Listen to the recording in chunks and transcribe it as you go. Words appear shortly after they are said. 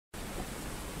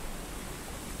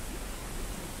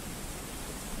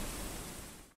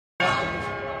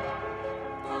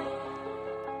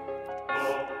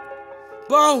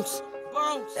Bones.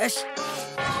 That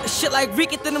shit like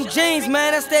Rick in them jeans,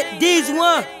 man. That's that D's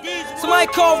one. Somebody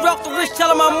call Ralph the Rich, tell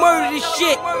him I murdered this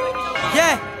shit.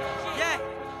 Yeah.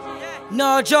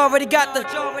 No, you already got the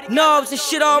knobs and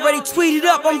shit already tweeted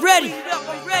up. I'm ready.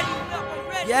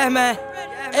 Yeah, man.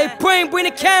 Hey, bring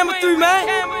the camera through, man.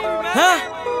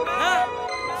 Huh?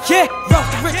 Yeah, Ralph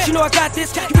the Rich, you know I got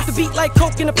this. You with the beat like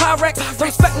coke in the Pyrex. Don't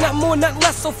expect nothing more, nothing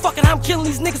less. So fucking I'm killing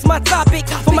these niggas, my topic.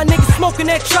 For my niggas smoking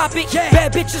that tropic.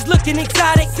 Bad bitches looking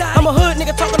exotic. I'm a hood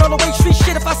nigga talking all the way street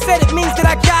shit. If I said it, means that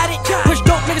I got it. Push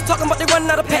dope niggas talking about they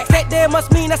running out of packs. That damn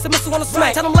must mean that's a missile on the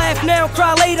smack. Tell them laugh now,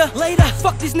 cry later.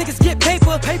 Fuck these niggas, get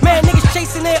paper. Man, niggas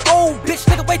chasing their old bitch.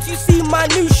 Nigga, wait till you see my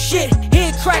new shit.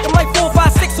 Head crack, I'm like 4,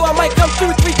 5, 6, so I might come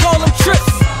through 3, call them trips.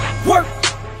 Work.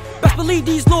 Best believe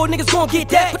these little niggas gon' get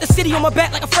that. Put the city on my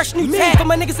back like a fresh new tag. For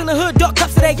my niggas in the hood, duck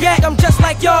cups of that yak. I'm just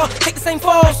like y'all, take the same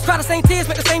falls, cry the same tears,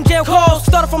 make the same jam calls.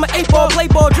 Started from an 8-ball, play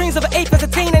ball, dreams of an 8 as a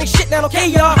teen, ain't shit down, okay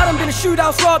y'all. I done been in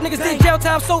shootouts, robbed niggas, did jail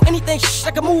time, so anything I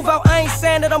can move out. I ain't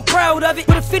saying that I'm proud of it,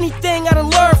 but if anything, I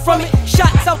done learned from it.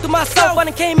 Shots out to myself, I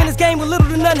done came in this game with little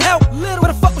to none help. Where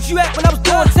the fuck was you at when I was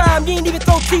doing time? You ain't even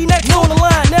throw T-Next on the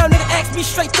line. Now nigga ask me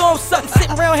straight, throw him something.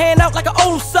 Sitting around hand out like I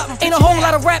owe him something. Ain't a whole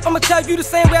lot of rap, I'ma tell you the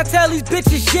same way I tell these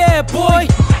bitches. Yeah, boy,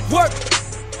 work.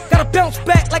 Gotta bounce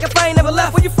back like if I ain't never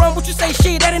left. Where you from? What you say?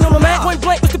 Shit, that ain't on the map. Point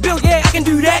blank, what's the bill? Yeah, I can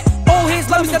do that. Old heads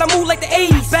love me, said I move like the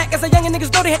 80s. Back as a youngin'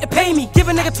 niggas know they had to pay me. Give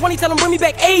a nigga 20, tell him bring me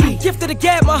back 80. Gift of the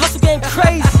gab, my hustle game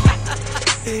crazy.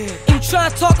 And you try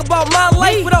to talk about my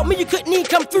life, without me you couldn't even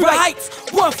come through the heights.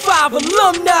 1-5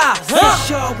 alumni. Since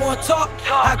y'all wanna talk,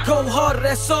 I go harder,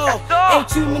 that's all. Ain't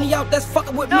too many out that's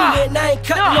fucking with me, and I ain't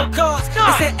cutting no cards.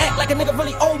 They said act like a nigga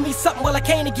really owe me something, well I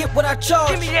came to get what I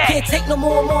charge. Can't take no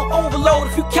more overload.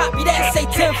 If you copy that, say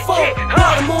 10-4.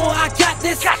 Baltimore, I got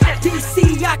this.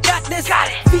 DC, I got this.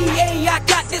 VA, I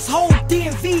got this. Whole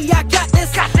DMV, I got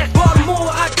this.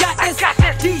 Baltimore, I got this.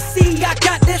 DC, I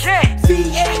got this.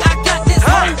 VA, I got this.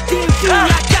 Whole DMV, I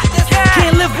got this.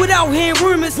 Can't live without hearing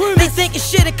rumors. They thinking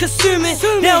shit and consuming.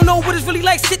 They don't know what it's really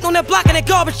like sitting on that block and that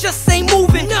garbage just ain't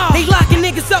moving. They locking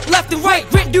niggas up left and right.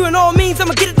 Rent doing all means,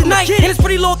 I'ma get it tonight. And this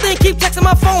pretty little thing keep texting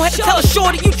my phone. Had to tell a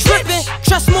shorty you tripping.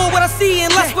 Trust more what I see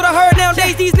and less what I heard.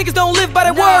 Nowadays these niggas don't live by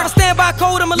their word. I stand by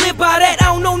code, I'ma live by that. I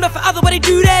don't know nothing other way they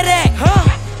do that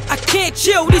at. I can't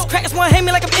chill, these crackers wanna hang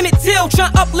me like I'm Emmett Till.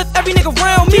 Tryna uplift every nigga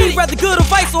around me. Rather good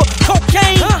advice or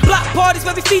cocaine. Block parties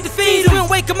where we feed the fiends. We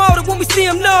don't wake them out and when we see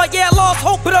them nod. Yeah, I lost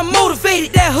hope but I'm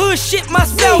motivated. That hood shit my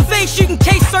salvation. You can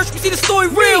case search, we see the story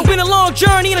real. Been a long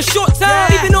journey in a short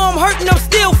time. Even though I'm hurting, I'm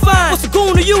still fine. What's a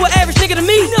goon to you, an average nigga to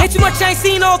me? Ain't too much I ain't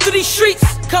seen all through these streets.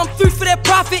 Come through for that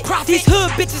profit. These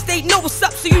hood bitches, they know what's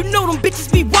up, so you know them bitches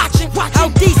be watching.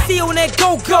 Out DC on that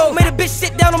go-go, made a bitch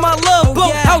sit down on my love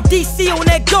boat. Out DC on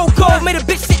that go-go, made a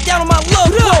bitch sit down on my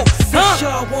love boat. Since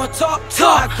y'all wanna talk,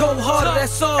 I go harder,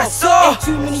 that's all. Ain't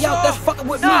too many out that's fucking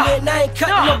with me, and I ain't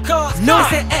cutting no cards. They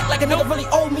said act like a nigga really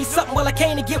owe me something, well I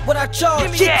came to get what I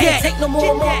charge. Can't take no more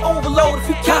overload. If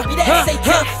you copy that, say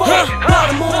 10-4.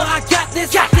 Baltimore, I got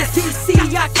this. DC,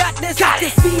 I got this.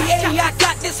 VA, I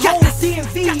got this. Whole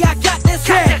DMV, I got this.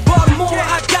 Baltimore,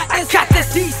 I got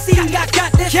this. DC, I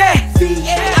got this. VA,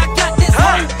 I got this.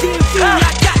 Whole DMV,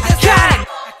 I got this. I got it.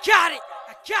 I got it.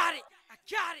 I got it. I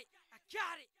got it. I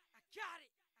got it.